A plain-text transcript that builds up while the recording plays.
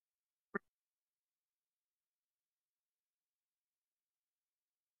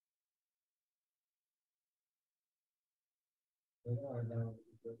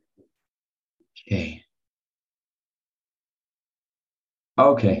Okay.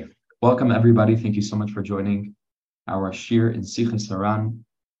 Okay. Welcome, everybody. Thank you so much for joining our shiur in Sichos HaRan,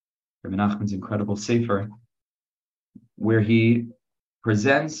 Rebbe Nachman's incredible sefer, where he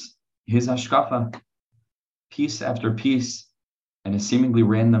presents his hashkafa, piece after piece, in a seemingly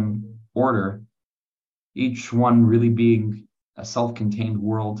random order, each one really being a self-contained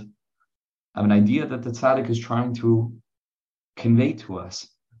world of an idea that the tzaddik is trying to convey to us,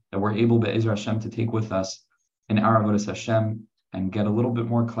 that we're able, Be'ezer Hashem, to take with us in our avodas Hashem and get a little bit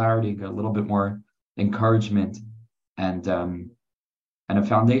more clarity, get a little bit more encouragement, and a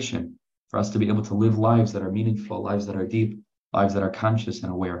foundation for us to be able to live lives that are meaningful, lives that are deep, lives that are conscious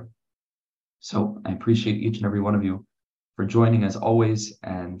and aware. So I appreciate each and every one of you for joining as always,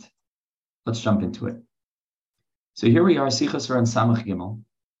 and let's jump into it. So here we are, Sichos HaRan Samach Gimel,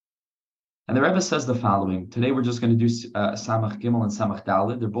 and the Rebbe says the following. Today we're just going to do Samach Gimel and Samach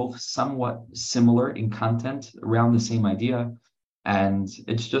Daled. They're both somewhat similar in content, around the same idea, and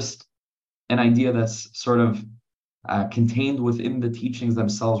it's just an idea that's sort of contained within the teachings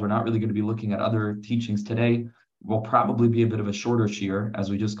themselves. We're not really going to be looking at other teachings today. Will probably be a bit of a shorter shiur as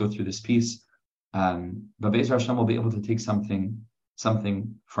we just go through this piece. But Be'ezer Hashem will be able to take something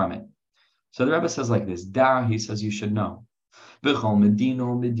from it. So the Rebbe says like this, Da, he says you should know. B'chol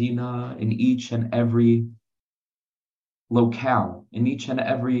Medina, in each and every locale, in each and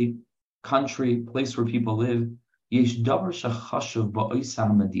every country, place where people live, Yesh davar shechashuv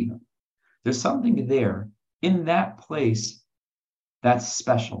ba'oisa Medina. There's something there in that place that's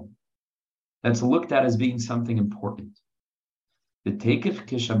special, that's looked at as being something important. And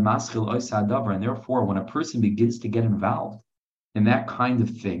therefore, when a person begins to get involved in that kind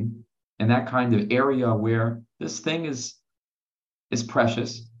of thing, in that kind of area where this thing is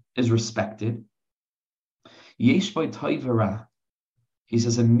precious, is respected, he says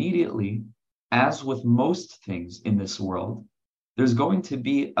immediately, as with most things in this world, there's going to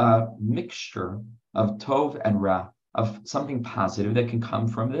be a mixture of tov and ra, of something positive that can come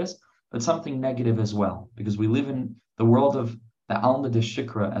from this, but something negative as well, because we live in the world of the Alma de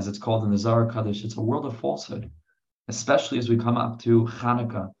Shikra, as it's called in the Zohar Kaddish. It's a world of falsehood, especially as we come up to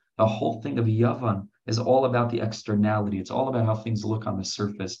Hanukkah. The whole thing of Yavan is all about the externality. It's all about how things look on the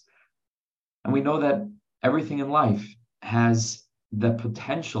surface. And we know that everything in life has the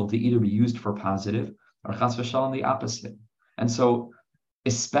potential to either be used for positive or chas v'shalom the opposite. And so,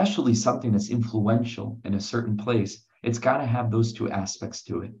 especially something that's influential in a certain place, it's got to have those two aspects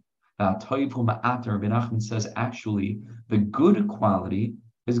to it. Nachman says actually the good quality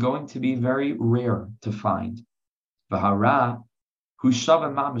is going to be very rare to find.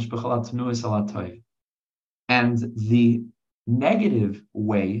 And the negative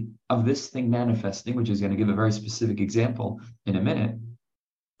way of this thing manifesting, which is going to give a very specific example in a minute,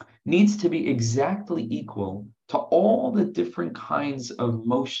 needs to be exactly equal to all the different kinds of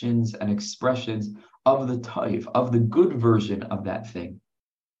motions and expressions of the toiv, of the good version of that thing.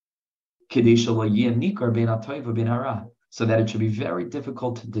 So that it should be very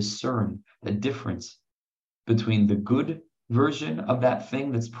difficult to discern the difference between the good version of that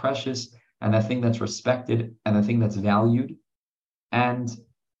thing that's precious and that thing that's respected and the thing that's valued, and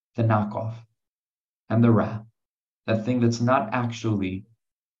the knockoff and the ra, that thing that's not actually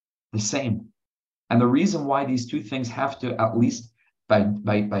the same. And the reason why these two things have to, at least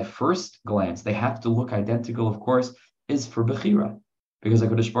by first glance, they have to look identical, of course, is for Bechira. Because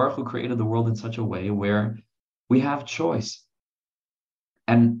HaKadosh Baruch Hu created the world in such a way where we have choice.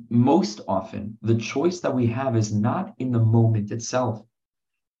 And most often, the choice that we have is not in the moment itself.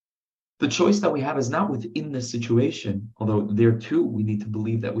 The choice that we have is not within the situation, although there too, we need to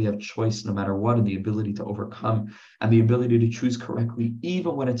believe that we have choice no matter what, and the ability to overcome, and the ability to choose correctly,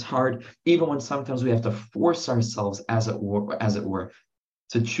 even when it's hard, even when sometimes we have to force ourselves, as it were,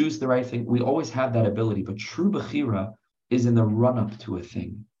 to choose the right thing. We always have that ability, but true Bechira is in the run-up to a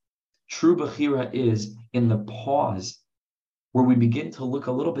thing. True Bechira is in the pause where we begin to look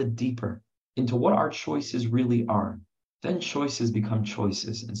a little bit deeper into what our choices really are. Then choices become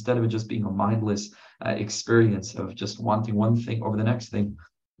choices, instead of it just being a mindless experience of just wanting one thing over the next thing.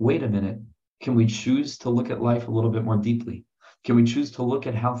 Wait a minute, can we choose to look at life a little bit more deeply? Can we choose to look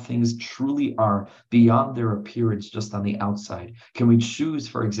at how things truly are beyond their appearance just on the outside? Can we choose,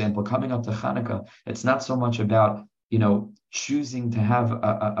 for example, coming up to Hanukkah, it's not so much about choosing to have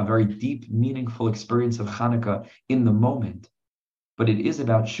a very deep, meaningful experience of Hanukkah in the moment. But it is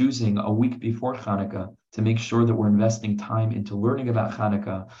about choosing a week before Hanukkah to make sure that we're investing time into learning about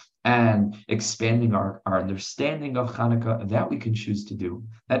Hanukkah and expanding our understanding of Hanukkah. That we can choose to do.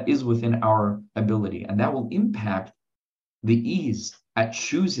 That is within our ability. And that will impact the ease at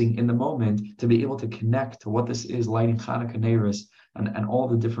choosing in the moment to be able to connect to what this is, lighting Hanukkah Neiros, and all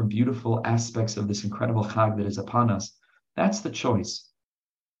the different beautiful aspects of this incredible Chag that is upon us. That's the choice.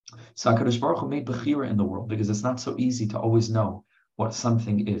 So HaKadosh Baruch Hu made Bechira in the world because it's not so easy to always know what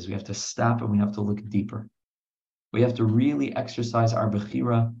something is. We have to stop and we have to look deeper. We have to really exercise our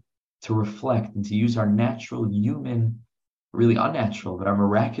Bechira to reflect and to use our natural human, really unnatural, but our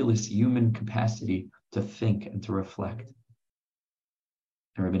miraculous human capacity to think and to reflect.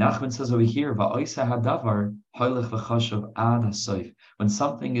 And Rebbe Nachman says over here, when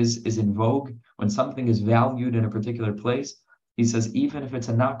something is in vogue, when something is valued in a particular place, he says, even if it's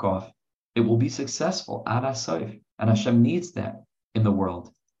a knockoff, it will be successful, and Hashem needs that in the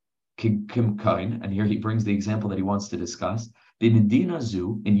world. And here he brings the example that he wants to discuss. In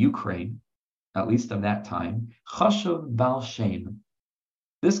Ukraine, at least of that time, Chashav Baal Shem.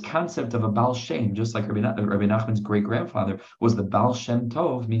 This concept of a Baal Shem, just like Rabbi Nachman's great-grandfather was the Baal Shem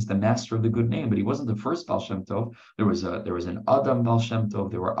Tov, means the master of the good name, but he wasn't the first Baal Shem Tov. There was an Adam Baal Shem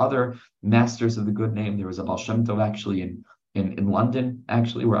Tov. There were other masters of the good name. There was a Baal Shem Tov actually in London,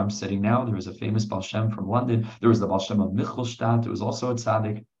 actually, where I'm sitting now. There was a famous Baal Shem from London. There was the Baal Shem of Michelstadt. It was also a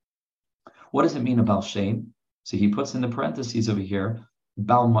tzaddik. What does it mean, a Baal Shem? So he puts in the parentheses over here, in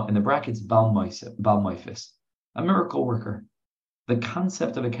the brackets, Baal Moifis, a miracle worker. The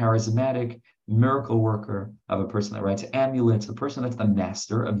concept of a charismatic miracle worker, of a person that writes amulets, a person that's the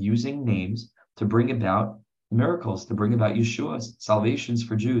master of using names to bring about miracles, to bring about Yeshua's, salvations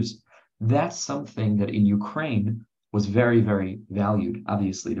for Jews. That's something that in Ukraine was very, very valued.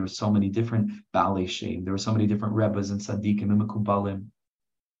 Obviously, there were so many different Baalei Shem, there were so many different Rebbes and Tzaddikim and Mekubalim.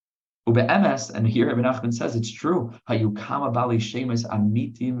 Ube'emes, and here Ibn Nachman says it's true. Hayukama Baalei Shemes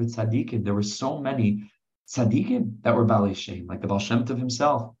Amitim v'Tzaddikim. There were so many tzaddikim that were Baalei Shem, like the Baal Shem Tov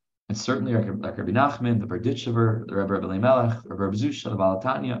himself, and certainly like Rabbi Nachman, the Berditchever, the Rebbe Elimelech, the Rebbe Zusha, the Baal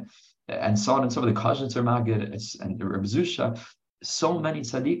Tanya, and so on and so forth, the Kazhnitzer Magid, and the Rebbe Zusha. So many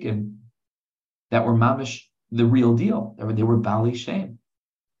tzaddikim that were mamish the real deal. They were Baalei Shem.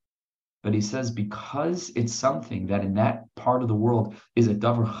 But he says, because it's something that in that part of the world is a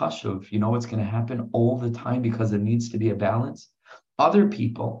davar chashuv, you know what's going to happen all the time because there needs to be a balance? Other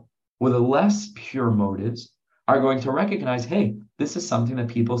people with less pure motives are going to recognize, hey, this is something that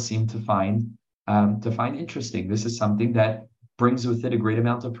people seem to find interesting. This is something that brings with it a great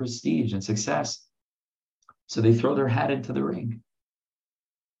amount of prestige and success. So they throw their hat into the ring.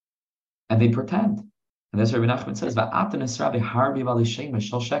 And they pretend. And that's what Rabbi Nachman says,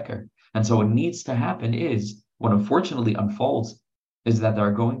 and so what needs to happen is, what unfortunately unfolds, is that there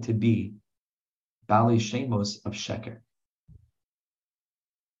are going to be Baalei Shemos of Sheker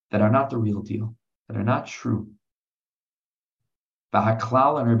that are not the real deal, that are not true.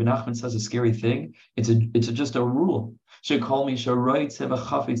 B'haklal, and Rabbi Nachman says a scary thing, it's just a rule.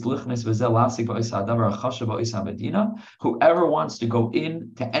 Whoever wants to go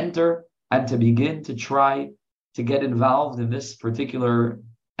in, to enter, and to begin to try to get involved in this particular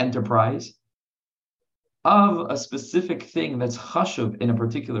enterprise of a specific thing that's chashuv in a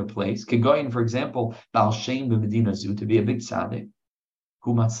particular place, Kegoyin, for example, Baal Shem b'Medina Zu, to be a big tzaddik,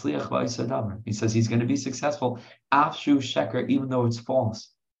 hu matzliach b'Isadavar. He says he's going to be successful, afshu sheker, even though it's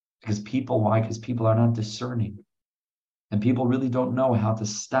false. Because people are not discerning. And people really don't know how to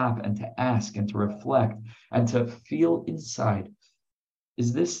stop and to ask and to reflect and to feel inside.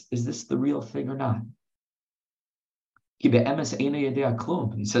 Is this the real thing or not? He says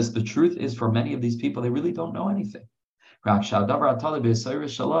the truth is, for many of these people, they really don't know anything. But it's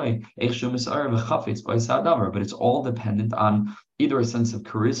all dependent on either a sense of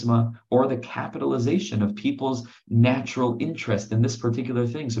charisma or the capitalization of people's natural interest in this particular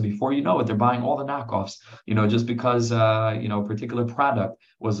thing. So before you know it, they're buying all the knockoffs, just because a particular product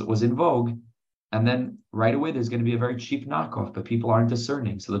was in vogue. And then right away, there's going to be a very cheap knockoff, but people aren't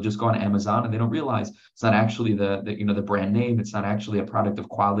discerning. So they'll just go on Amazon and they don't realize it's not actually the brand name. It's not actually a product of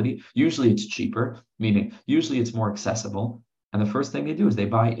quality. Usually it's cheaper, meaning usually it's more accessible. And the first thing they do is they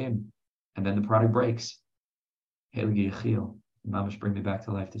buy in, and then the product breaks. Mamash, bring me back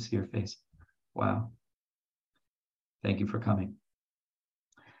to life to see your face. Wow. Thank you for coming.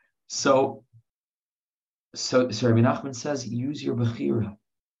 So Rabbi Nachman says, use your bechira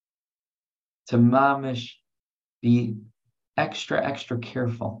to mamish, be extra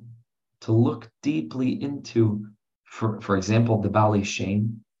careful, to look deeply into, for example, the Baalei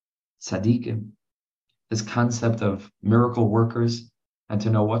Shem, tzaddikim, this concept of miracle workers, and to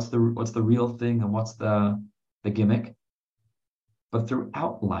know what's the real thing and what's the gimmick. But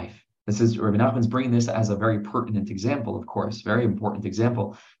throughout life, this is Rabbi Nachman's bringing this as a very pertinent example, of course, very important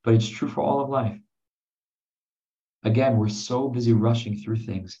example, but it's true for all of life. Again, we're so busy rushing through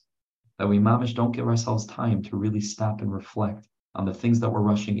things that we mamish don't give ourselves time to really stop and reflect on the things that we're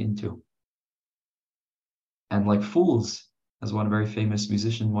rushing into. And like fools, as one very famous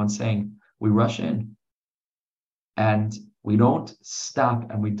musician once saying, we rush in and we don't stop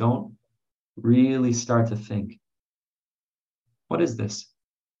and we don't really start to think, what is this?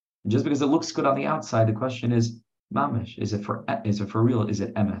 And just because it looks good on the outside, the question is, mamish, is it for real? Is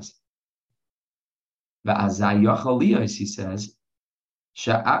it MS? He says,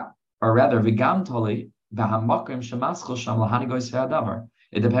 or rather, it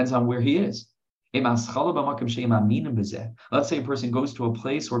depends on where he is. Let's say a person goes to a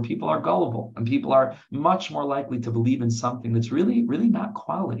place where people are gullible and people are much more likely to believe in something that's really, really not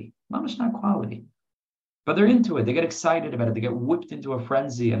quality. Mamish not quality. But they're into it. They get excited about it. They get whipped into a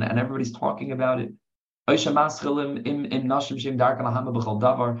frenzy and everybody's talking about it.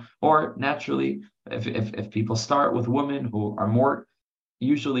 Or naturally, if people start with women who are more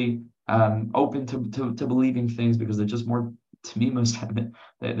usually open to believing things because they're just more tamimus,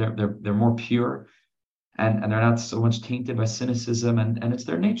 they're more pure and they're not so much tainted by cynicism and it's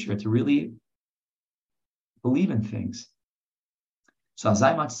their nature to really believe in things. So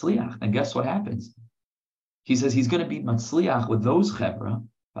azay matzliach, and guess what happens? He says he's going to be matzliach with those chevra.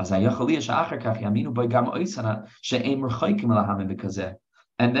 And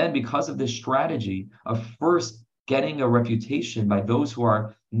then because of this strategy of first getting a reputation by those who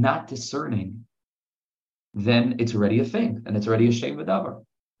are not discerning, then it's already a thing, and it's already a shame v'davar.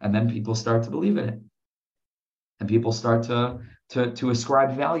 And then people start to believe in it. And people start to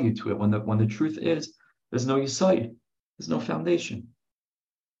ascribe value to it when the truth is there's no yesod, there's no foundation.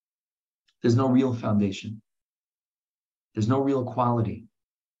 There's no real foundation. There's no real quality.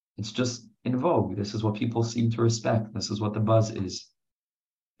 It's just in vogue. This is what people seem to respect. This is what the buzz is.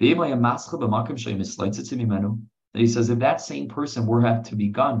 He says if that same person were have to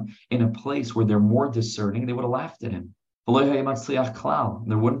begun in a place where they're more discerning, they would have laughed at him. There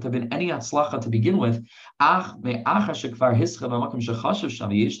wouldn't have been any atzlacha to begin with.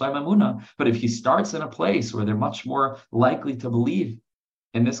 But if he starts in a place where they're much more likely to believe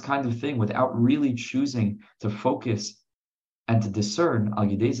in this kind of thing without really choosing to focus and to discern,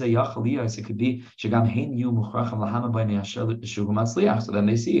 it could be so then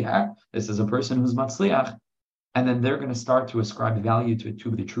they see, this is a person who's matzliach, and then they're going to start to ascribe value to it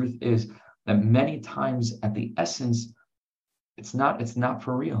too. But the truth is that many times at the essence, it's not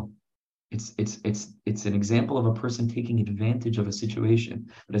for real. It's an example of a person taking advantage of a situation,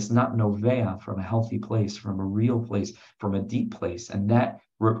 but it's not novea from a healthy place, from a real place, from a deep place, and that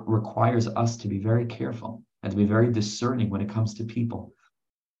requires us to be very careful and to be very discerning when it comes to people,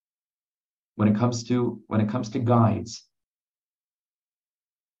 when it comes to guides.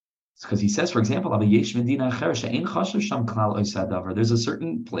 Because he says, for example, there's a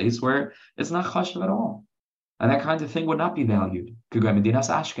certain place where it's not chashuv at all. And that kind of thing would not be valued. Medinas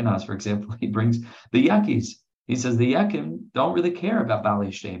Ashkenaz, for example, he brings the Yakis. He says the Yakim don't really care about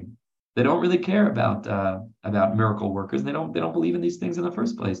Balei Shem. They don't really care about miracle workers. They don't believe in these things in the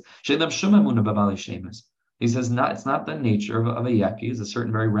first place. He says it's not the nature of a Yaki. It's a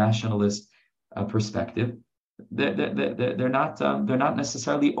certain very rationalist perspective. They're not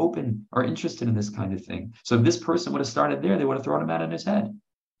necessarily open or interested in this kind of thing. So if this person would have started there, they would have thrown him out on his head.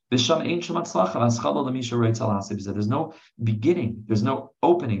 There's no beginning, there's no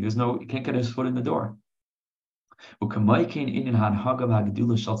opening, you can't get his foot in the door. Says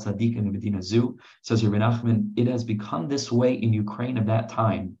Rebbe Nachman, it has become this way in Ukraine at that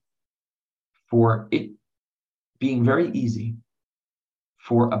time, for it being very easy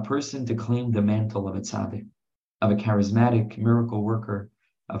for a person to claim the mantle of a tzaddik, of a charismatic miracle worker,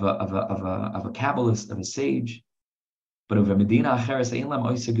 of a Kabbalist, of a sage. But over Medina Acheres Eilam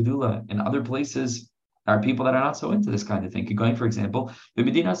Oisa Gedula, in other places, there are people that are not so into this kind of thing. Going, for example, the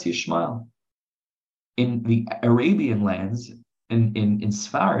Medina Yishmael. In the Arabian lands, in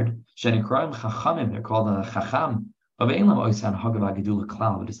Sfard, Shenikroim Chachamim, they're called a Chacham, of Eilam Oisan Hagav Gedula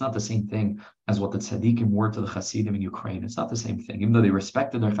Klal, but it's not the same thing as what the Tzaddikim were to the Hasidim in Ukraine. It's not the same thing, even though they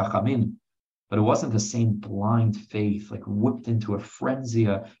respected their Chachamim. But it wasn't the same blind faith, like whipped into a frenzy,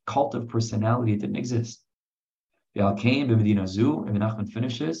 a cult of personality. It didn't exist. The Al-Kaim b'Medina Zu, and Nachman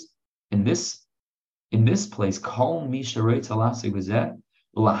finishes in this place. Kol mi sheroitz halasik b'zeh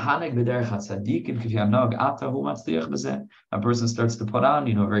lahanek b'derech hatzadikim k'fi hanog atahu matzliach b'zeh. A person starts to put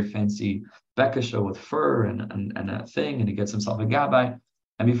on, a very fancy bekasha with fur and a thing, and he gets himself a gabbai,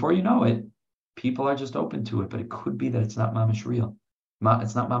 and before you know it, people are just open to it. But it could be that it's not mamish real.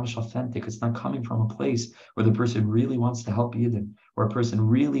 It's not mamish authentic. It's not coming from a place where the person really wants to help Yidden, where a person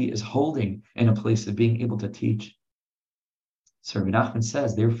really is holding in a place of being able to teach. So Rebbe Nachman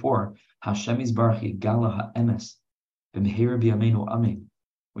says, therefore, Hashem Yisbarach Yigala HaEmes b'mehir b'yameinu amen.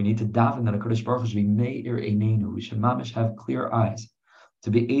 We need to daven that HaKadosh Baruch Hu should be me'ir einenu. We should mamish have clear eyes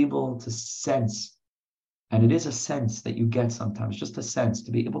to be able to sense, and it is a sense that you get sometimes, just a sense,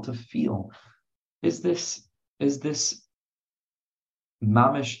 to be able to feel, is this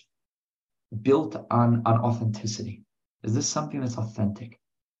mamish built on authenticity? Is this something that's authentic?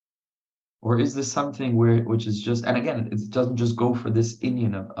 Or is this something which is just, and again, it doesn't just go for this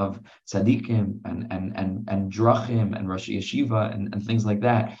inyan of tzaddikim and drachim and Rosh Yeshiva and things like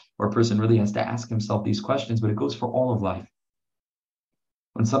that, where a person really has to ask himself these questions, but it goes for all of life.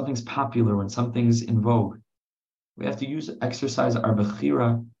 When something's popular, when something's in vogue, we have to exercise our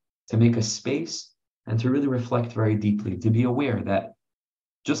bechira to make a space and to really reflect very deeply, to be aware that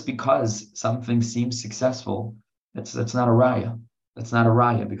just because something seems successful, that's not a raya. That's not a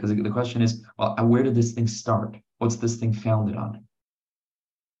raya, because the question is, well, where did this thing start? What's this thing founded on?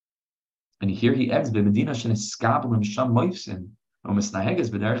 And here he ends, interesting,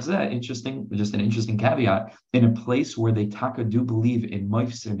 just an interesting caveat, in a place where they taka do believe in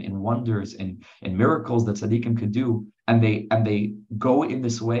moifsim, in wonders, in miracles that tzaddikim could do, and they go in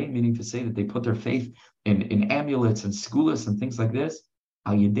this way, meaning to say that they put their faith in amulets and skulas and things like this.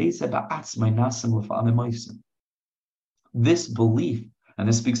 This belief, and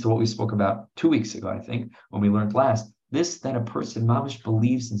this speaks to what we spoke about 2 weeks ago, I think, when we learned last, this that a person mamish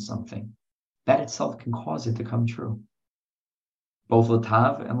believes in something, that itself can cause it to come true. Both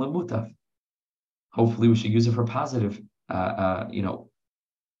latav and lemutav. Hopefully we should use it for positive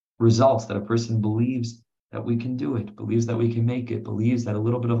results, that a person believes that we can do it, believes that we can make it, believes that a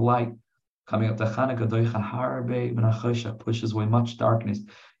little bit of light coming up to Chanukah pushes away much darkness.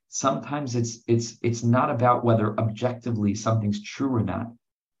 Sometimes it's not about whether objectively something's true or not,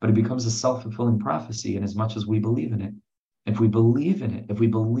 but it becomes a self-fulfilling prophecy in as much as we believe in it. If we believe in it, if we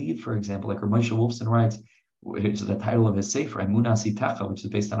believe, for example, like Moshe Wolfson writes, which is the title of his sefer, Emunah Sitecha, which is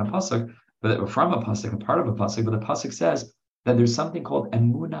based on a pasuk, but from a pasuk, a part of a pasuk, but the pasuk says that there's something called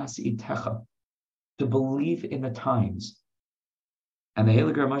Emunah Sitecha, to believe in the times. And the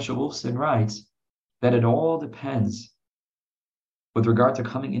Heiliger Moshe Wolfson writes that it all depends with regard to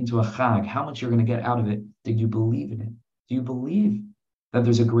coming into a chag, how much you're going to get out of it. Did you believe in it? Do you believe that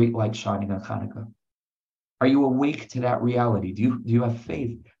there's a great light shining on Chanukah? Are you awake to that reality? Do you have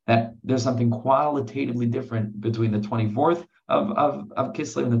faith that there's something qualitatively different between the 24th of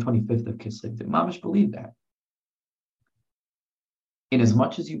Kislev and the 25th of Kislev? Did Mamish believe that? In as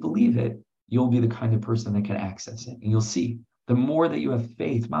much as you believe it, you'll be the kind of person that can access it. And you'll see, the more that you have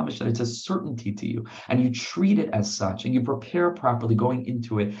faith, mamish, that it's a certainty to you, and you treat it as such, and you prepare properly going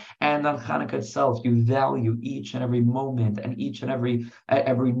into it. And on Chanukah itself, you value each and every moment and each and every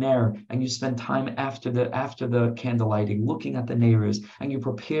nair, and you spend time after the candle lighting, looking at the neighbors, and you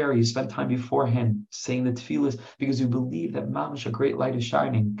prepare. You spend time beforehand saying the tefillas because you believe that mamish, a great light is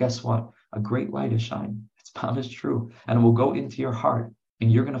shining. Guess what? A great light is shining. It's mamish true, and it will go into your heart,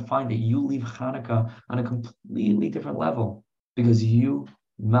 and you're going to find that you leave Chanukah on a completely different level, because you,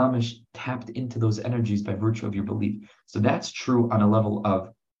 mamish, tapped into those energies by virtue of your belief. So that's true on a level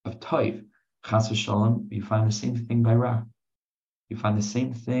of toiv. Chas v'shalom, you find the same thing by ra. You find the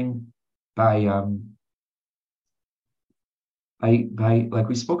same thing by like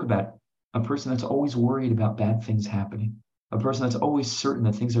we spoke about, a person that's always worried about bad things happening, a person that's always certain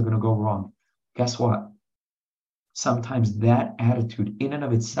that things are going to go wrong. Guess what? Sometimes that attitude in and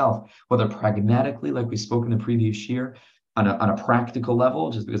of itself, whether pragmatically, like we spoke in the previous shiur, on a practical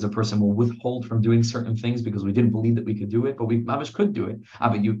level, just because a person will withhold from doing certain things because we didn't believe that we could do it, but we mamish could do it.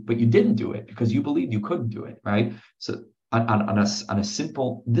 But you didn't do it because you believed you couldn't do it, right? So on a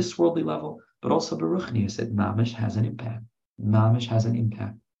simple, this worldly level, but also beruchnius, it mamish has an impact. Mamish has an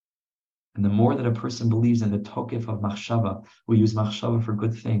impact. And the more that a person believes in the tokef of machshava, we use machshava for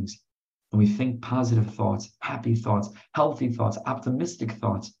good things, and we think positive thoughts, happy thoughts, healthy thoughts, optimistic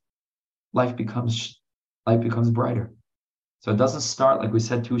thoughts, life becomes brighter. So it doesn't start, like we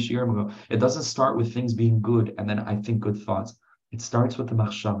said 2 shiurim ago, it doesn't start with things being good and then I think good thoughts. It starts with the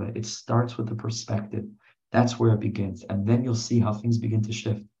machshava. It starts with the perspective. That's where it begins. And then you'll see how things begin to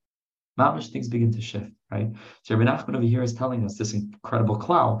shift. Mamish, things begin to shift, right? So Rebbe Nachman over here is telling us this incredible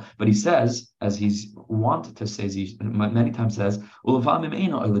klal, but he says, as he's wanted to say, as he many times says,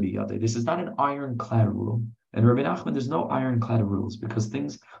 this is not an ironclad rule. And Rebbe Nachman, there's no ironclad rules because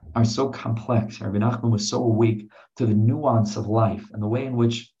things are so complex. Rebbe Nachman was so awake to the nuance of life and the way in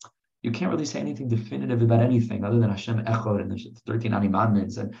which you can't really say anything definitive about anything other than Hashem Echad and the 13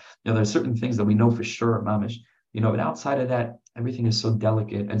 Animadmins. And there are certain things that we know for sure, mamish. But outside of that, everything is so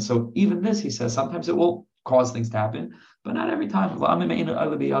delicate. And so even this, he says, sometimes it will cause things to happen. but not every time.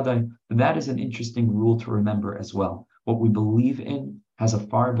 That is an interesting rule to remember as well. What we believe in has a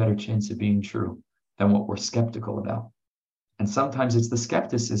far better chance of being true than what we're skeptical about. And sometimes it's the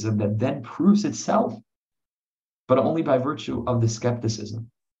skepticism that then proves itself, but only by virtue of the skepticism.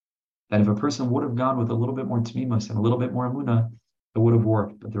 That if a person would have gone with a little bit more tmimus and a little bit more emunah, it would have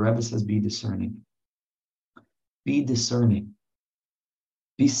worked. But the Rebbe says, be discerning. Be discerning.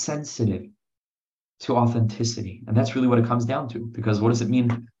 Be sensitive to authenticity. And that's really what it comes down to. Because what does it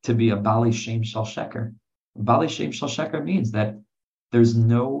mean to be a Bali Shem Shal Sheker? Bali Shem Shal Sheker means that there's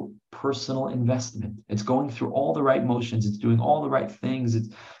no personal investment. It's going through all the right motions. It's doing all the right things.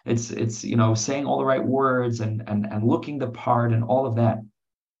 It's saying all the right words and looking the part and all of that.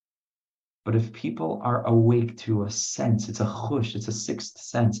 But if people are awake to a sense, it's a chush, it's a sixth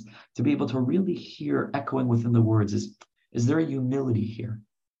sense, to be able to really hear echoing within the words, is there a humility here?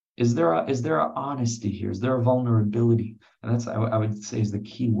 Is there a honesty here? Is there a vulnerability? And that's, I would say, is the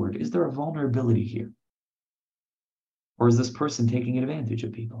key word. Is there a vulnerability here? Or is this person taking advantage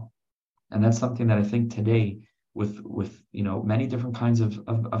of people? And that's something that I think today, with many different kinds of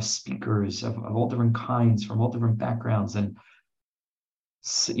speakers of all different kinds, from all different backgrounds, and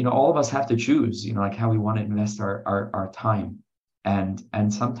all of us have to choose, like how we want to invest our time. And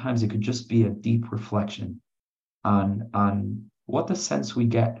sometimes it could just be a deep reflection on what the sense we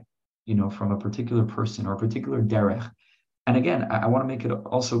get, from a particular person or a particular derech. And again, I want to make it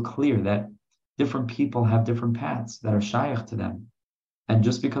also clear that different people have different paths that are shaykh to them. And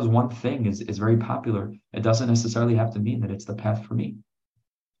just because one thing is very popular, it doesn't necessarily have to mean that it's the path for me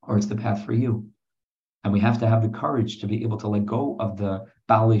or it's the path for you. And we have to have the courage to be able to let go of the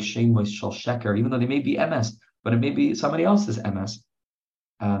Baalei Shemos Shel Sheker, even though they may be MS, but it may be somebody else's MS,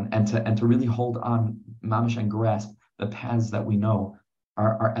 and to really hold on, mamish, and grasp the paths that we know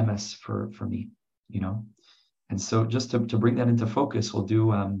are MS for me, And so just to bring that into focus, we'll do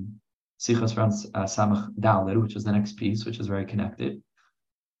Sichos HaRan Samach Daled, which is the next piece, which is very connected.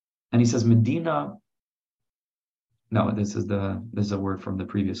 And he says, Medina. No, this is a word from the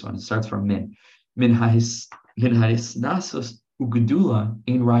previous one. It starts from min. Min ha'isnasos ugedula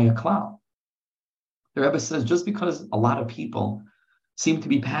ein raya klal. The Rebbe says, just because a lot of people seem to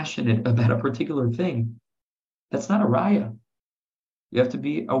be passionate about a particular thing, that's not a raya. You have to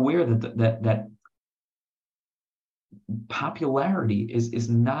be aware that popularity is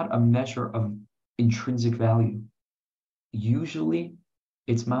not a measure of intrinsic value. Usually,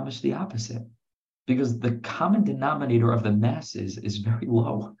 it's mamish the opposite. Because the common denominator of the masses is very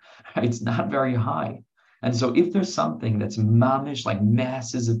low. It's not very high. And so if there's something that's mamish, like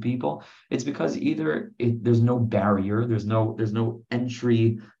masses of people, it's because either there's no barrier, there's no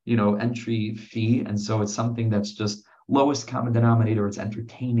entry fee. And so it's something that's just lowest common denominator. It's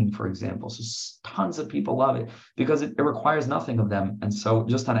entertaining, for example. So tons of people love it because it requires nothing of them. And so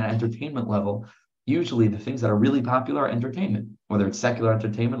just on an entertainment level, usually the things that are really popular are entertainment, whether it's secular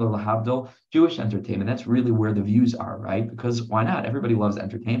entertainment or lahavdil, Jewish entertainment. That's really where the views are, right? Because why not? Everybody loves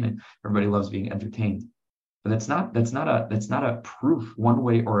entertainment. Everybody loves being entertained. But that's not a proof one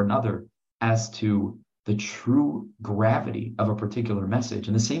way or another as to the true gravity of a particular message.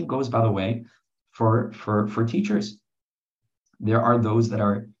 And the same goes, by the way, for teachers. There are those that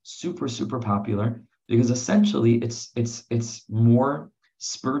are super, super popular because essentially it's more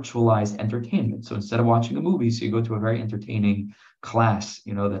spiritualized entertainment. So instead of watching a movie, so you go to a very entertaining class,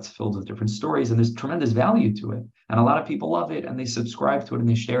 that's filled with different stories, and there's tremendous value to it. And a lot of people love it and they subscribe to it and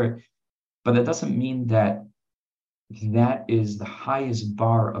they share it. But that doesn't mean that is the highest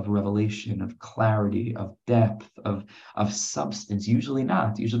bar of revelation, of clarity, of depth, of substance. Usually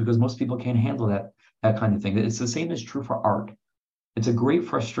not. Usually because most people can't handle that kind of thing. It's the same is true for art. It's a great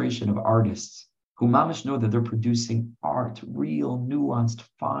frustration of artists who mamish know that they're producing art, real, nuanced,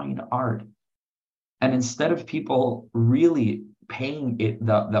 fine art. And instead of people really paying it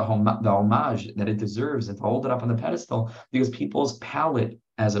the homage that it deserves and to hold it up on the pedestal, because people's palate,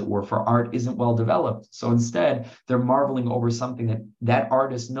 as it were, for art isn't well developed. So instead, they're marveling over something that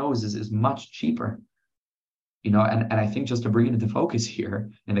artist knows is much cheaper. And I think just to bring it into focus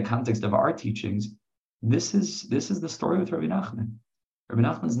here, in the context of our teachings, this is the story with Rabbi Nachman. Rabbi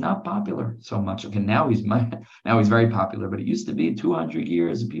Nachman's not popular so much. Okay, now he's very popular, but it used to be 200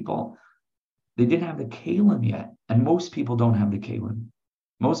 years of people, they didn't have the kalim yet. And most people don't have the kalim.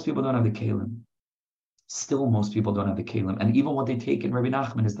 Most people don't have the kalim. Still, most people don't have the kalim. And even what they take in Rabbi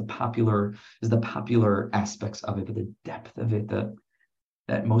Nachman is the popular aspects of it, but the depth of it,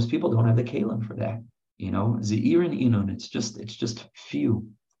 that most people don't have the kalim for that. Zeir and Inun, it's just few.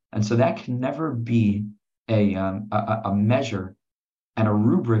 And so that can never be a measure and a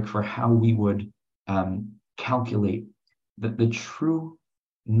rubric for how we would calculate the true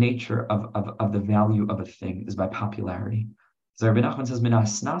nature of the value of a thing is by popularity. So Rebbe Nachman says,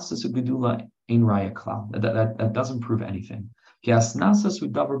 that doesn't prove anything. There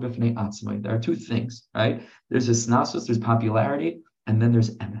are two things, right? There's isnasus, there's popularity, and then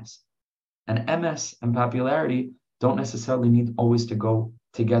there's emes. And emes and popularity don't necessarily need always to go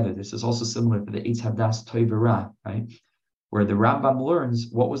together. This is also similar to the Eitz Hadas Tov Ra, right? Where the Rambam learns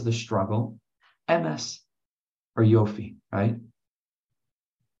what was the struggle, emes or yofi, right?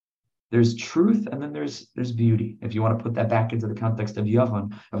 There's truth and then there's beauty. If you want to put that back into the context of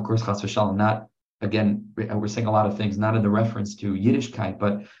Yavan, of course, Chas v'Shalom, not, again, we're saying a lot of things, not in the reference to Yiddishkeit,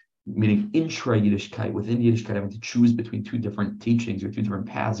 but meaning intra-Yiddishkeit, within Yiddishkeit, having to choose between two different teachings or two different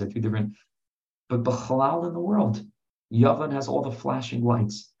paths or two different, but b'chalal in the world, Yavan has all the flashing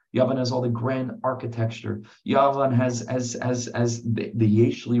lights. Yavan has all the grand architecture. Yavan has the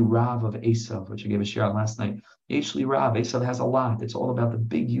Yeshli Rav of Esav, which I gave a share on last night. Yeshli Rav, Esav has a lot. It's all about the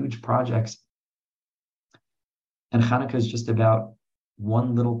big, huge projects. And Hanukkah is just about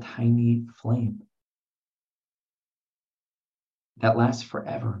one little tiny flame that lasts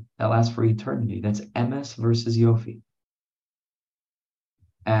forever, that lasts for eternity. That's emes versus Yofi.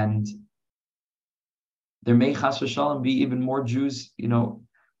 And there may, chas v'shalom, be even more Jews,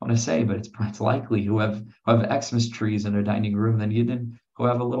 I want to say, but it's likely, who have Xmas trees in their dining room than Yidden who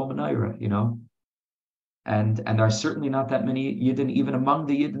have a little menorah, And there are certainly not that many Yidden, even among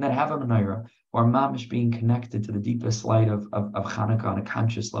the Yidden that have a menorah, who are mamish being connected to the deepest light of Hanukkah on a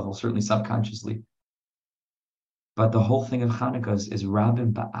conscious level, certainly subconsciously. But the whole thing of Hanukkah is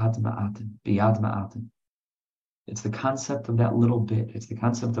Rabim ba'ad ma'atim, biyad ma'atim. It's the concept of that little bit. It's the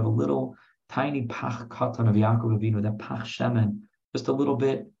concept of a little tiny pach katan of Yaakov Avinu, that pach shemen, just a little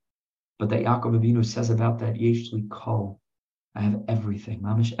bit, but that Yaakov Avinu says about that, Yeshli kol, I have everything,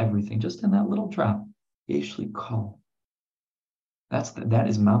 mamish everything, just in that little drop, Yeshli kol. That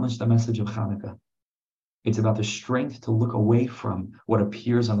is mamish the message of Hanukkah. It's about the strength to look away from what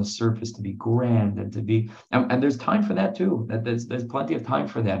appears on the surface to be grand and to be, and there's time for that too. There's plenty of time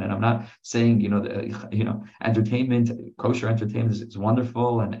for that. And I'm not saying entertainment, kosher entertainment is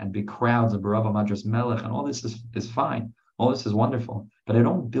wonderful, and big crowds and barava madras melech and all this is fine. All this is wonderful, but I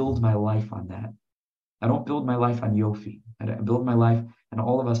don't build my life on that. I don't build my life on yofi. I build my life, and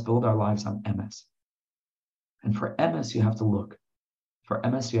all of us build our lives on emes. And for emes, you have to look. For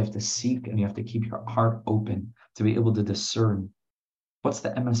emes, you have to seek, and you have to keep your heart open to be able to discern, what's the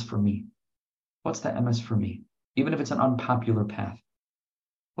emes for me? What's the emes for me? Even if it's an unpopular path,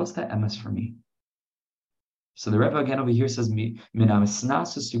 what's the emes for me? So the Rebbe again over here says, "Mina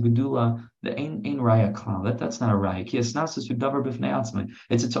misnasus ugedula the ein raya klal." That's not a raya. Ki asnasus udavar b'fnei atzmai.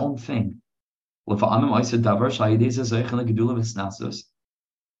 It's its own thing. L'fa'amim oised davar sha'yidei zezeichen legedula v'snasus.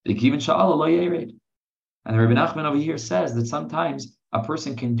 V'kivin sha'ala lo yered. And the Rebbe Nachman over here says that sometimes a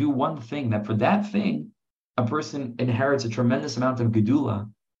person can do one thing, that for that thing, a person inherits a tremendous amount of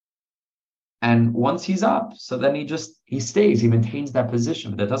gedula. And once he's up, so then he stays, he maintains that position.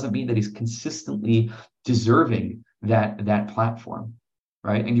 But that doesn't mean that he's consistently deserving that platform,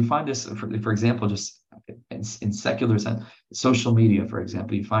 right? And you find this, for example, just in secular sense, social media, for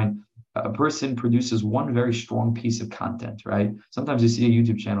example, you find a person produces one very strong piece of content, right? Sometimes you see a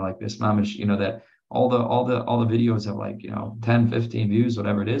YouTube channel like this, mamish, that all the videos have 10, 15 views,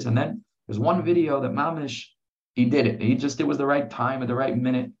 whatever it is. And then there's one video that mamish, he did it. It was the right time at the right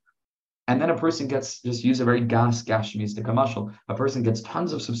minute. And then a person gets, just use a very gashmistic commercial, a person gets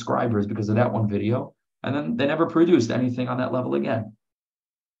tons of subscribers because of that one video, and then they never produced anything on that level again,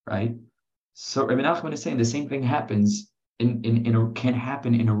 right? So Rebbe Nachman is saying the same thing happens can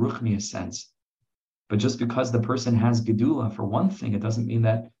happen in a ruchniya sense. But just because the person has gedula for one thing, it doesn't mean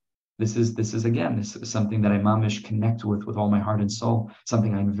that this is something that I mamish connect with all my heart and soul,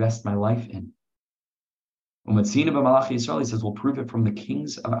 something I invest my life in. Umatzina b'Malachi Yisrael, he says, we'll prove it from the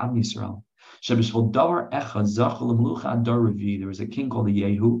kings of Am Yisrael. There was a king called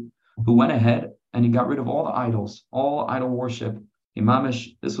Yehu who went ahead and he got rid of all the idols, all idol worship.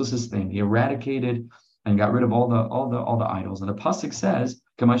 Imamish, this was his thing. He eradicated and got rid of all the idols. And the pasuk says,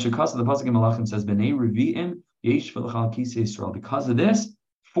 the pasuk in Malachim says, B'nei Revi'im yesh v'lechal kisei Yisrael. Because of this,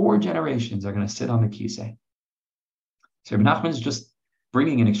 4 generations are going to sit on the kisei. So Rebbe Nachman is just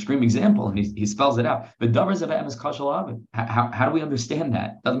bringing an extreme example, and he spells it out. But how do we understand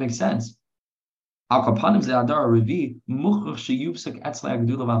that? Doesn't make sense.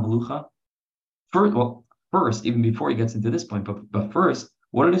 First, even before he gets into this point, but first,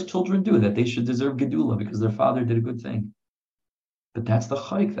 what did his children do? That they should deserve gedula because their father did a good thing. But that's the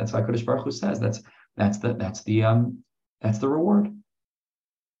chayk. That's why Kodesh Baruch Hu says that's the reward.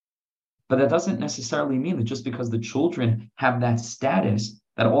 But that doesn't necessarily mean that just because the children have that status,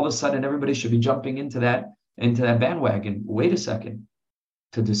 that all of a sudden everybody should be jumping into that bandwagon. Wait a second,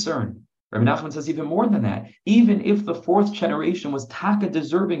 to discern. Rebbe Nachman says even more than that. Even if the fourth generation was taka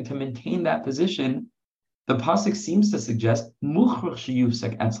deserving to maintain that position, the pasuk seems to suggest that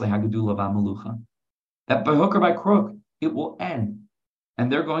by hook or by crook, it will end. And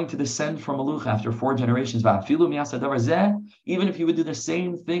they're going to descend from Malucha after 4 generations. Even if you would do the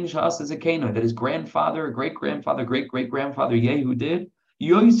same thing that his grandfather, great-grandfather, great-great-grandfather Yehu did,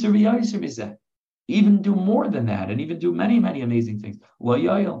 even do more than that, and even do many, many amazing things.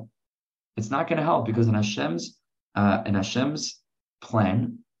 It's not going to help, because in Hashem's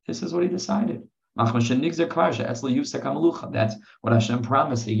plan, this is what he decided. That's what Hashem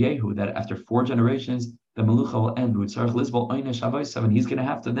promised to Yehu, that after 4 generations, the Malucha will end. And he's going to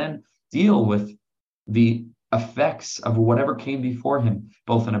have to then deal with the effects of whatever came before him,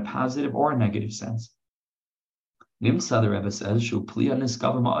 both in a positive or a negative sense. Nimsa, the Rebbe says,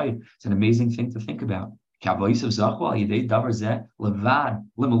 it's an amazing thing to think about. The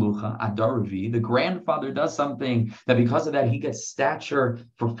grandfather does something that because of that he gets stature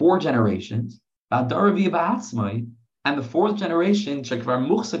for 4 generations. And the 4th generation,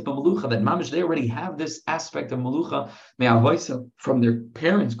 that mamish, they already have this aspect of malucha from their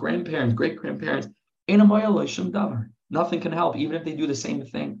parents, grandparents, great-grandparents. Nothing can help, even if they do the same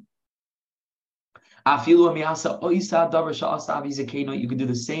thing. You can do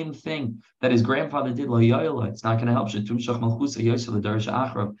the same thing that his grandfather did. It's not going to help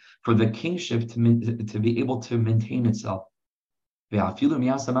for the kingship to be able to maintain itself. No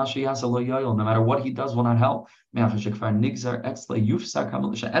matter what he does will not help.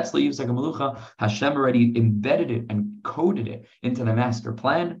 Hashem already embedded it and coded it into the master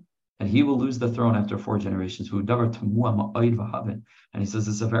plan, and he will lose the throne after 4 generations. And he says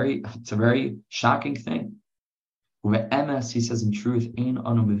it's a very shocking thing. He says, in truth,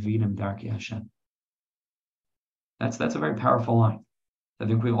 that's a very powerful line. I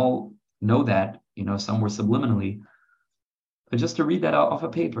think we all know that, somewhere subliminally. But just to read that off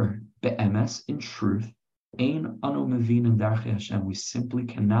of paper, be'emes, in truth, ein anu mevinim darchei Hashem. We simply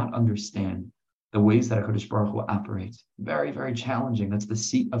cannot understand the ways that HaKadosh Baruch Hu operates. Very, very challenging. That's the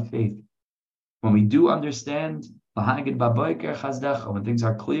seat of faith. When we do understand, when things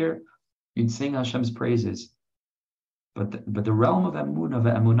are clear, you'd sing Hashem's praises. But the realm of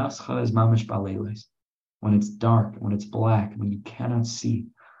emunascha is mamish ba'leilos. When it's dark, when it's black, when you cannot see,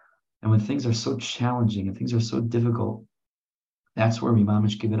 and when things are so challenging and things are so difficult, that's where we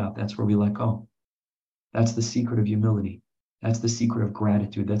mamish give it up. That's where we let go. That's the secret of humility. That's the secret of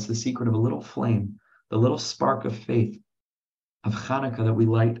gratitude. That's the secret of a little flame, the little spark of faith, of Hanukkah that we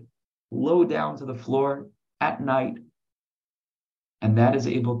light low down to the floor at night. And that is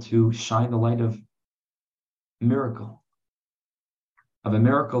able to shine the light of miracle, of a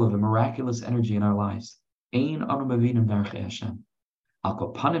miraculous energy in our lives. Ein anu mevinim darchei Hashem.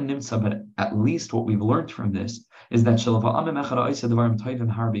 But at least what we've learned from this is that you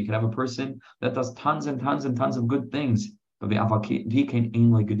could have a person that does tons and tons and tons of good things, but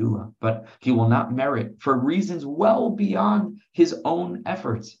he will not merit for reasons well beyond his own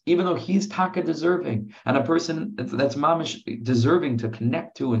efforts, even though he's taka deserving, and a person that's mamish deserving to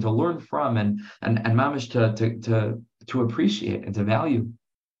connect to and to learn from and mamish to appreciate and to value.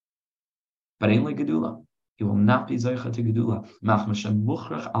 But ain't like gedula. He will not be Zaycha to Gedula.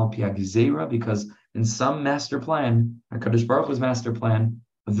 Because in some master plan, HaKadosh Baruch Hu's master plan,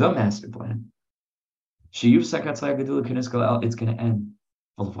 the master plan, it's going to end.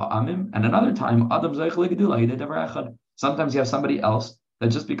 And another time, sometimes you have somebody else that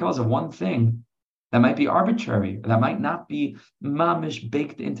just because of one thing that might be arbitrary, that might not be mamish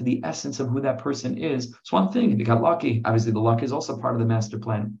baked into the essence of who that person is. It's one thing. If you got lucky, obviously the luck is also part of the master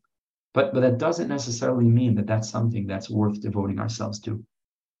plan. But that doesn't necessarily mean that that's something that's worth devoting ourselves to.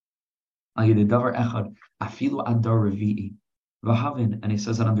 And he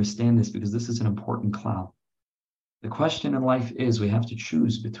says, and understand this because this is an important cloud. The question in life is we have to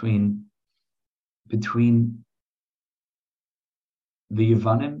choose between the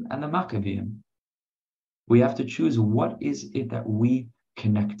Yevanim and the Maccabim. We have to choose what is it that we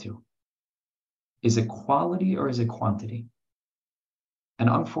connect to. Is it quality or is it quantity? And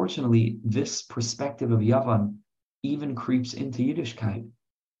unfortunately, this perspective of Yavan even creeps into Yiddishkeit,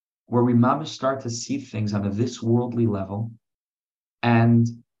 where we mamish start to see things on a this worldly level, and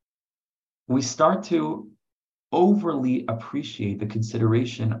we start to overly appreciate the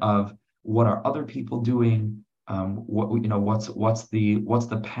consideration of what are other people doing, what's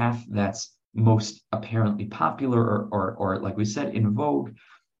the path that's most apparently popular or like we said, in vogue.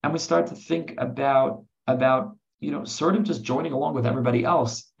 and we start to think about sort of just joining along with everybody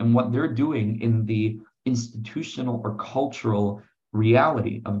else and what they're doing in the institutional or cultural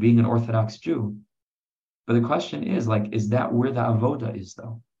reality of being an Orthodox Jew. But the question is, like, is that where the avoda is,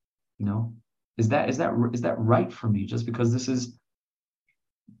 though? Is that right for me? Just because this is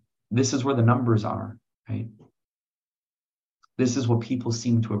where the numbers are, right? This is what people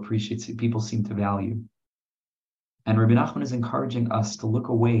seem to appreciate, people seem to value. And Rebbe Nachman is encouraging us to look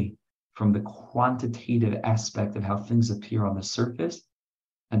away from the quantitative aspect of how things appear on the surface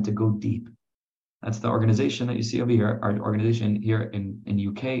and to go deep. That's the organization that you see over here, our organization here in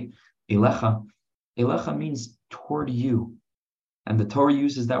UK, Elecha. Elecha means toward you. And the Torah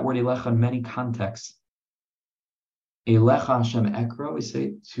uses that word Elecha in many contexts. Elecha Hashem Ekro, we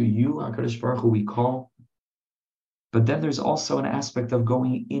say, to you, HaKadosh Baruch Hu, we call. But then there's also an aspect of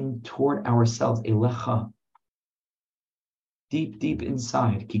going in toward ourselves, Elecha. Deep, deep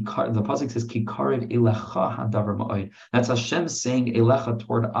inside. The pasuk says, Kikarev Elecha hadavar ma'od. That's Hashem saying Elecha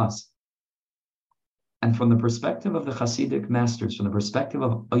toward us. And from the perspective of the Hasidic masters, from the perspective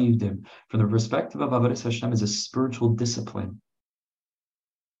of Ayudim, from the perspective of Avodas Hashem as a spiritual discipline,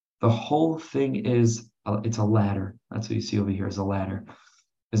 the whole thing is, it's a ladder. That's what you see over here, is a ladder.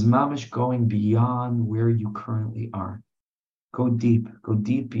 Is mamish going beyond where you currently are. Go deep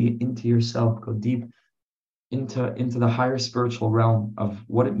into yourself, go deep into the higher spiritual realm of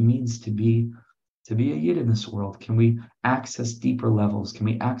what it means to be a Yid in this world. Can we access deeper levels? Can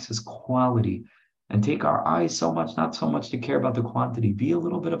we access quality? And take our eyes not so much to care about the quantity. Be a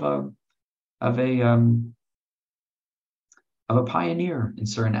little bit of a pioneer in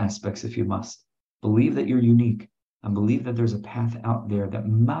certain aspects, if you must. Believe that you're unique, and believe that there's a path out there that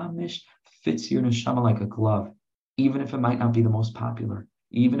mamish fits your neshama like a glove, even if it might not be the most popular,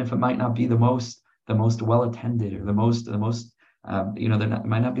 even if it might not be the most well attended, or there might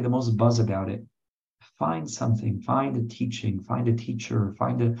not be the most buzz about it. Find something, find a teaching, find a teacher,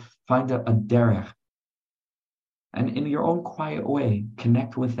 find a derech. And in your own quiet way,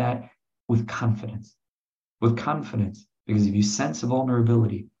 connect with that with confidence. Because if you sense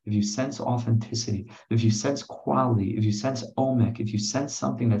vulnerability, if you sense authenticity, if you sense quality, if you sense omek, if you sense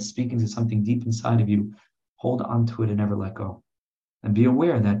something that's speaking to something deep inside of you, hold on to it and never let go. And be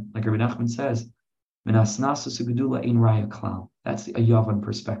aware that, like Rebbe Nachman says, that's a Yavan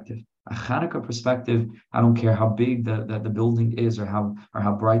perspective. A Hanukkah perspective, I don't care how big the building is or how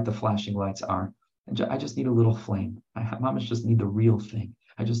bright the flashing lights are. I just need a little flame. Mamas just need the real thing.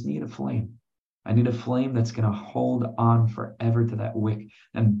 I just need a flame. I need a flame that's going to hold on forever to that wick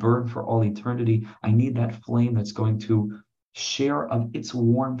and burn for all eternity. I need that flame that's going to share of its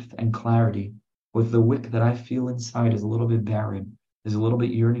warmth and clarity with the wick that I feel inside is a little bit barren, is a little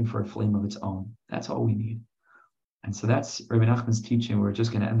bit yearning for a flame of its own. That's all we need. And so that's Rebbe Nachman's teaching. We're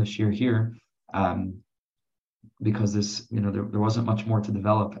just going to end the shiur here because this, there wasn't much more to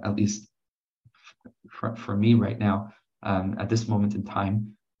develop, at least for me right now, at this moment in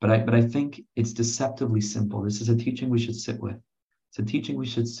time. But I think it's deceptively simple. This is a teaching we should sit with. It's a teaching we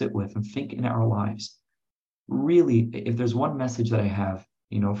should sit with and think in our lives. Really, if there's one message that I have,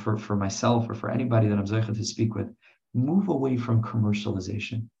 for myself or for anybody that I'm zeicha to speak with, move away from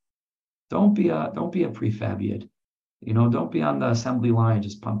commercialization. Don't be a prefab yid. Don't be on the assembly line,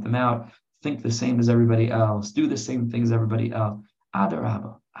 just pump them out, think the same as everybody else, do the same things as everybody else.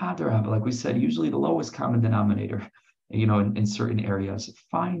 Adarabba, like we said, usually the lowest common denominator, in certain areas.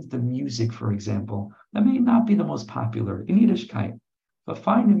 Find the music, for example, that may not be the most popular in Yiddishkeit, but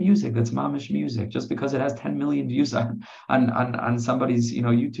find the music that's mamish music. Just because it has 10 million views on somebody's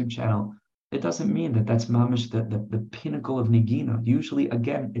YouTube channel, it doesn't mean that that's mamish the pinnacle of nigina. Usually,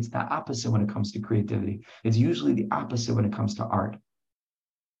 again, it's the opposite when it comes to creativity. It's usually the opposite when it comes to art.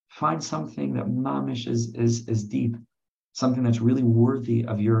 Find something that mamish is deep, something that's really worthy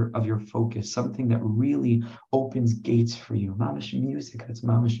of your focus, something that really opens gates for you. Mamish music, that's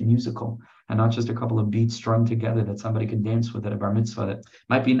mamish musical, and not just a couple of beats strung together that somebody can dance with at a bar mitzvah. That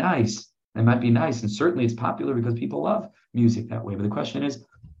might be nice. It might be nice, and certainly it's popular because people love music that way. But the question is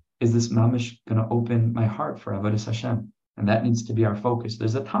this mamish going to open my heart for avodas Hashem? And that needs to be our focus.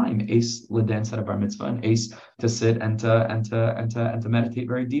 There's a time, ace to dance at a bar mitzvah, and ace to sit and to meditate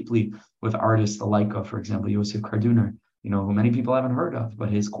very deeply with artists like, for example, Yosef Karduner, who many people haven't heard of, but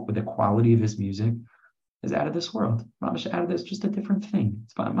the quality of his music is out of this world. Mamish out of this, just a different thing.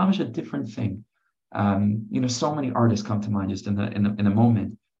 It's mamish a different thing. So many artists come to mind just in the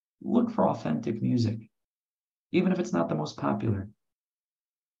moment. Look for authentic music, even if it's not the most popular.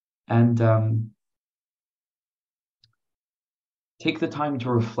 And take the time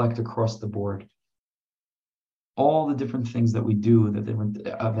to reflect across the board. all the different things that we do, the different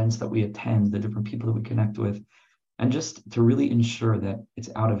events that we attend, the different people that we connect with, and just to really ensure that it's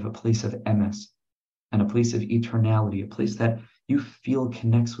out of a place of emes and a place of eternality, a place that you feel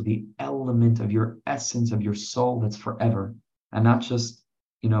connects with the element of your essence, of your soul that's forever, and not just,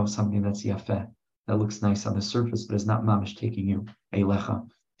 something that's yafeh, that looks nice on the surface, but is not mamish taking you eilecha,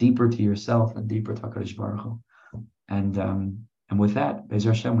 deeper to yourself and deeper to HaKadosh Baruch Hu. And with that, Be'ez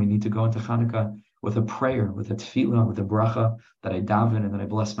Hashem, we need to go into Hanukkah with a prayer, with a tefillah, with a bracha that I daven and that I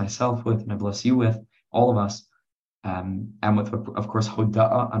bless myself with and I bless you with, all of us. And with, of course,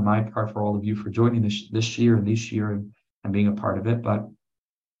 hoda'ah on my part for all of you for joining this year and this year and being a part of it. But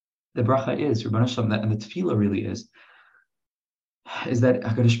the bracha is, Rebbe Hashem, and the tefillah really is that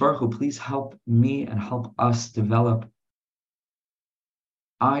HaKadosh Baruch Hu, please help me and help us develop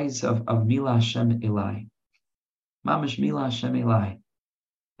eyes of Mila Hashem Elai. Mamish Mila Hashem Elai.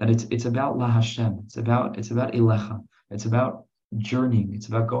 That it's about La Hashem. It's about Elecha. It's about journeying. It's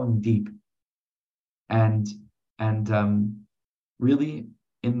about going deep. And really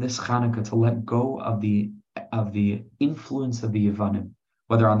in this Chanukah to let go of the influence of the Yevanim,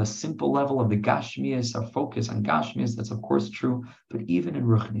 whether on the simple level of the Gashmias, our focus on Gashmias, that's of course true, but even in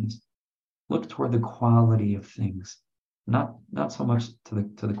Ruchnis, look toward the quality of things, not so much to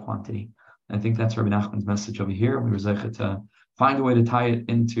the quantity. And I think that's Rebbe Nachman's message over here. We were zeicha to find a way to tie it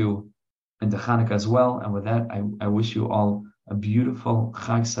into Chanukah as well. And with that, I wish you all a beautiful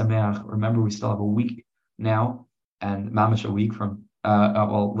Chag Sameach. Remember, we still have a week now, and mamish a week from a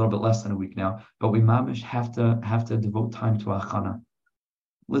little bit less than a week now. But we mamish have to devote time to Achana.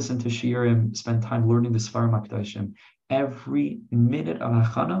 Listen to shiurim, spend time learning the Sfarim HaKadoshim. Every minute of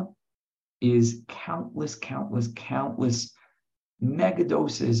Achana is countless mega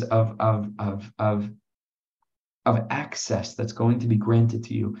doses of access that's going to be granted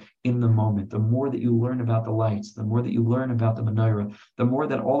to you in the moment. The more that you learn about the lights, the more that you learn about the menorah, the more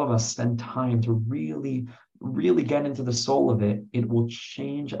that all of us spend time to really, really get into the soul of it, it will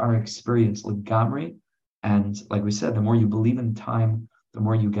change our experience like Gamri. And like we said, the more you believe in time, the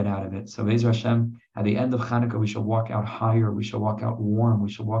more you get out of it. So Be'ez Hashem, at the end of Chanukah, we shall walk out higher, we shall walk out warm,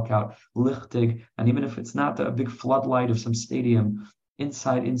 we shall walk out lichtig, and even if it's not a big floodlight of some stadium,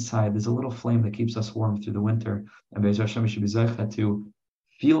 inside, there's a little flame that keeps us warm through the winter. And Be'ez Hashem, we should be zeicha to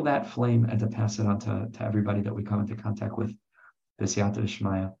feel that flame and to pass it on to everybody that we come into contact with, b'siyata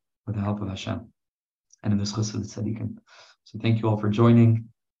d'shmaya, with the help of Hashem, and in the schus of the tzaddikim. So thank you all for joining.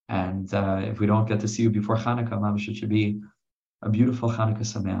 And if we don't get to see you before Chanukah, mamish, it should be a beautiful Chanukah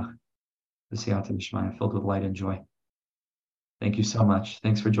Sameach, b'siyata d'shmaya, filled with light and joy. Thank you so much.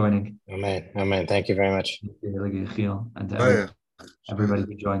 Thanks for joining. Amen. Thank you very much. And to everybody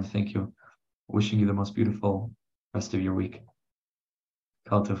who joined, thank you. Wishing you the most beautiful rest of your week.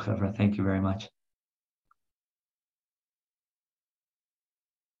 Kol tov, Chevra. Thank you very much.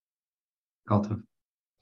 Kol tov.